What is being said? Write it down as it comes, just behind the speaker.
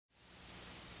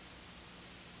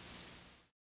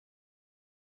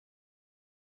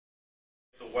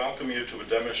welcome you to a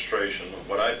demonstration of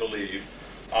what I believe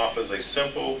offers a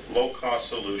simple, low-cost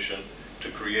solution to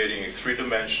creating a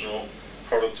three-dimensional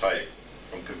prototype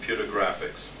from computer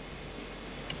graphics.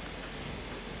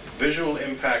 Visual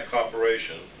Impact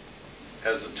Corporation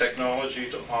has the technology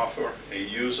to offer a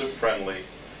user-friendly,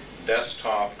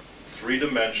 desktop,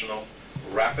 three-dimensional,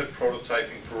 rapid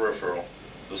prototyping peripheral,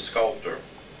 the Sculptor.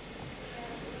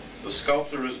 The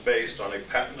Sculptor is based on a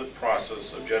patented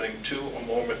process of jetting two or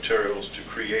more materials to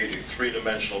create a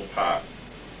three-dimensional part.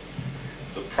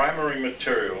 The primary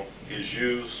material is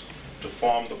used to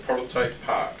form the prototype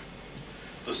part.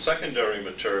 The secondary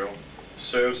material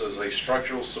serves as a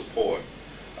structural support,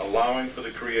 allowing for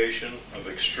the creation of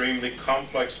extremely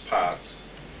complex parts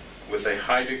with a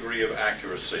high degree of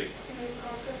accuracy.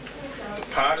 The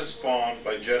part is formed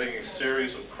by jetting a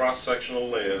series of cross-sectional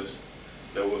layers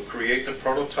that will create the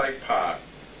prototype part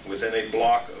within a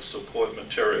block of support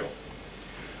material.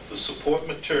 The support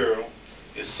material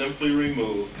is simply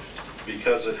removed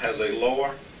because it has a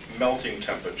lower melting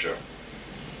temperature.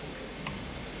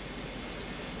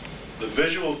 The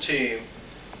visual team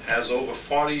has over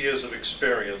 40 years of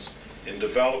experience in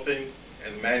developing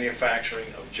and manufacturing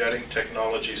of jetting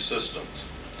technology systems,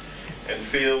 and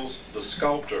feels the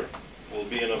Sculptor will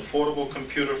be an affordable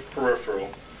computer peripheral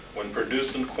when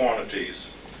produced in quantities,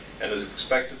 and is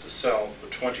expected to sell for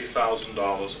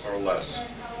 $20,000 or less.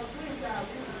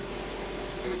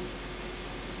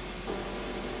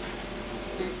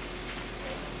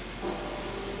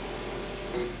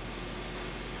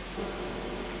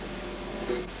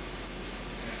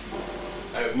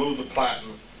 I have moved the platen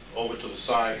over to the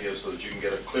side here so that you can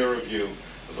get a clearer view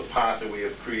of the part that we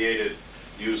have created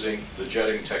using the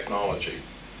jetting technology.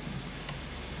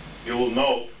 You will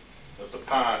note that the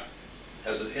part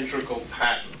has an integral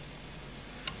pattern.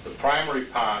 The primary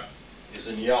part is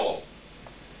in yellow.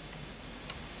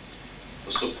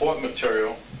 The support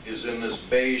material is in this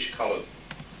beige color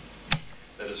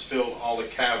that has filled all the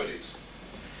cavities.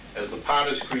 As the part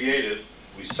is created,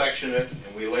 we section it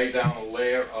and we lay down a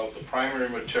layer of the primary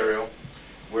material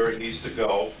where it needs to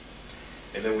go,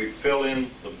 and then we fill in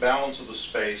the balance of the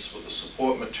space with the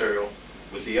support material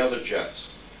with the other jets.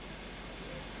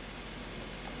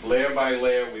 Layer by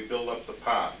layer, we build up the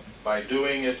part. By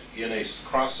doing it in a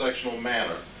cross-sectional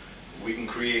manner, we can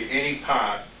create any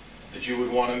part that you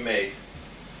would want to make,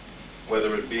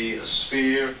 whether it be a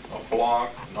sphere, a block,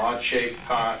 an odd-shaped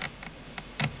part.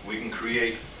 We can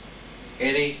create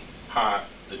any part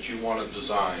that you want to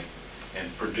design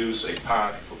and produce a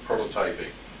part for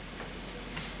prototyping.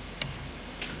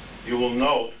 You will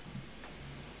note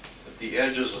that the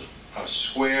edges are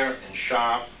square and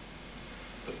sharp.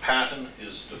 The pattern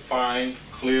is defined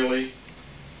clearly.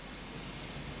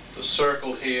 The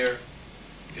circle here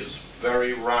is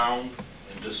very round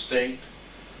and distinct.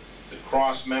 The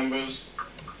cross members,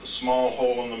 the small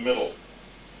hole in the middle.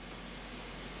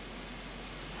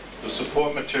 The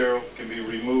support material can be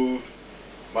removed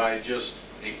by just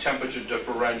a temperature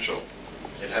differential.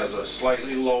 It has a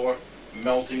slightly lower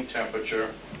melting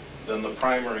temperature than the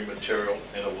primary material,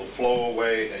 and it will flow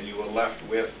away and you are left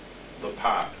with the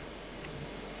part.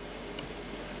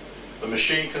 The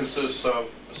machine consists of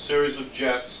a series of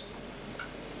jets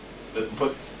that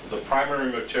put the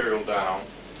primary material down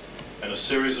and a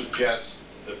series of jets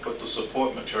that put the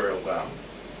support material down.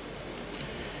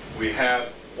 We have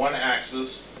one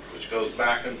axis which goes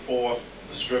back and forth,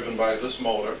 is driven by this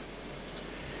motor.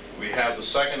 We have the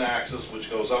second axis which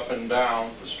goes up and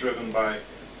down, is driven by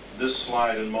this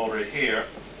slide and motor here.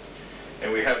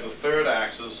 And we have the third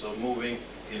axis of moving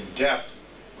in depth,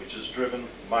 which is driven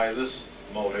by this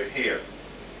motor here.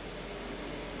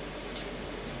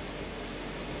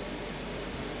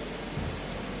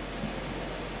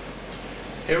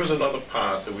 Here is another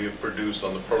part that we have produced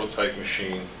on the prototype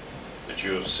machine that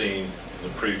you have seen in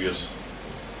the previous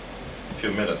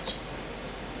few minutes.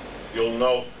 You'll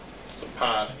note the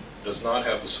part does not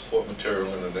have the support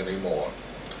material in it anymore.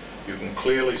 You can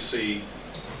clearly see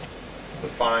the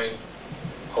fine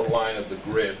outline of the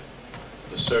grid,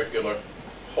 the circular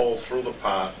hole through the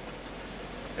part,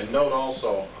 and note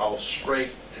also how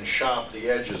straight and sharp the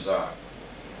edges are.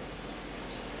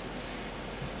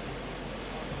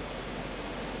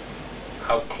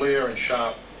 How clear and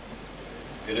sharp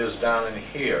it is down in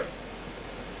here.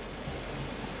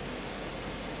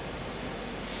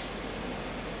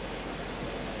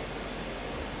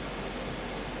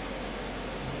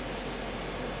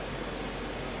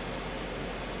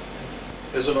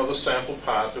 Here's another sample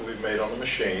part that we've made on the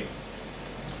machine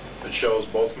that shows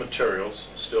both materials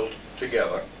still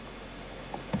together.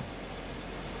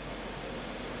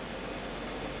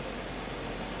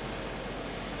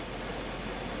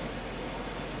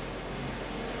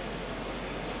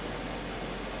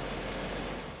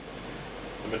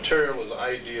 material is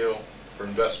ideal for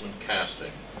investment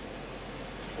casting.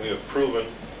 We have proven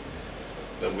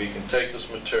that we can take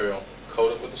this material,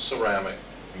 coat it with a ceramic,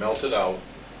 melt it out,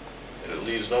 and it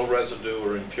leaves no residue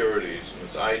or impurities, and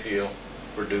it's ideal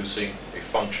for producing a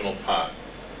functional part.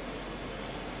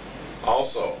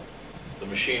 Also, the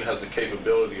machine has the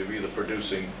capability of either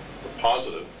producing the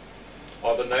positive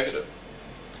or the negative.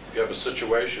 If you have a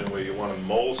situation where you want to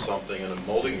mold something in a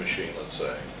molding machine, let's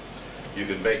say, you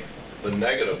could make the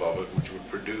negative of it, which would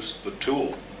produce the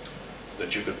tool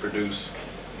that you could produce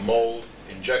mold,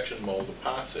 injection molded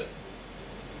parts in.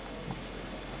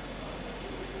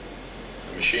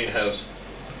 The machine has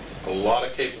a lot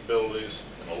of capabilities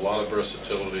and a lot of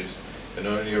versatilities, and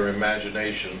only your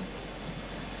imagination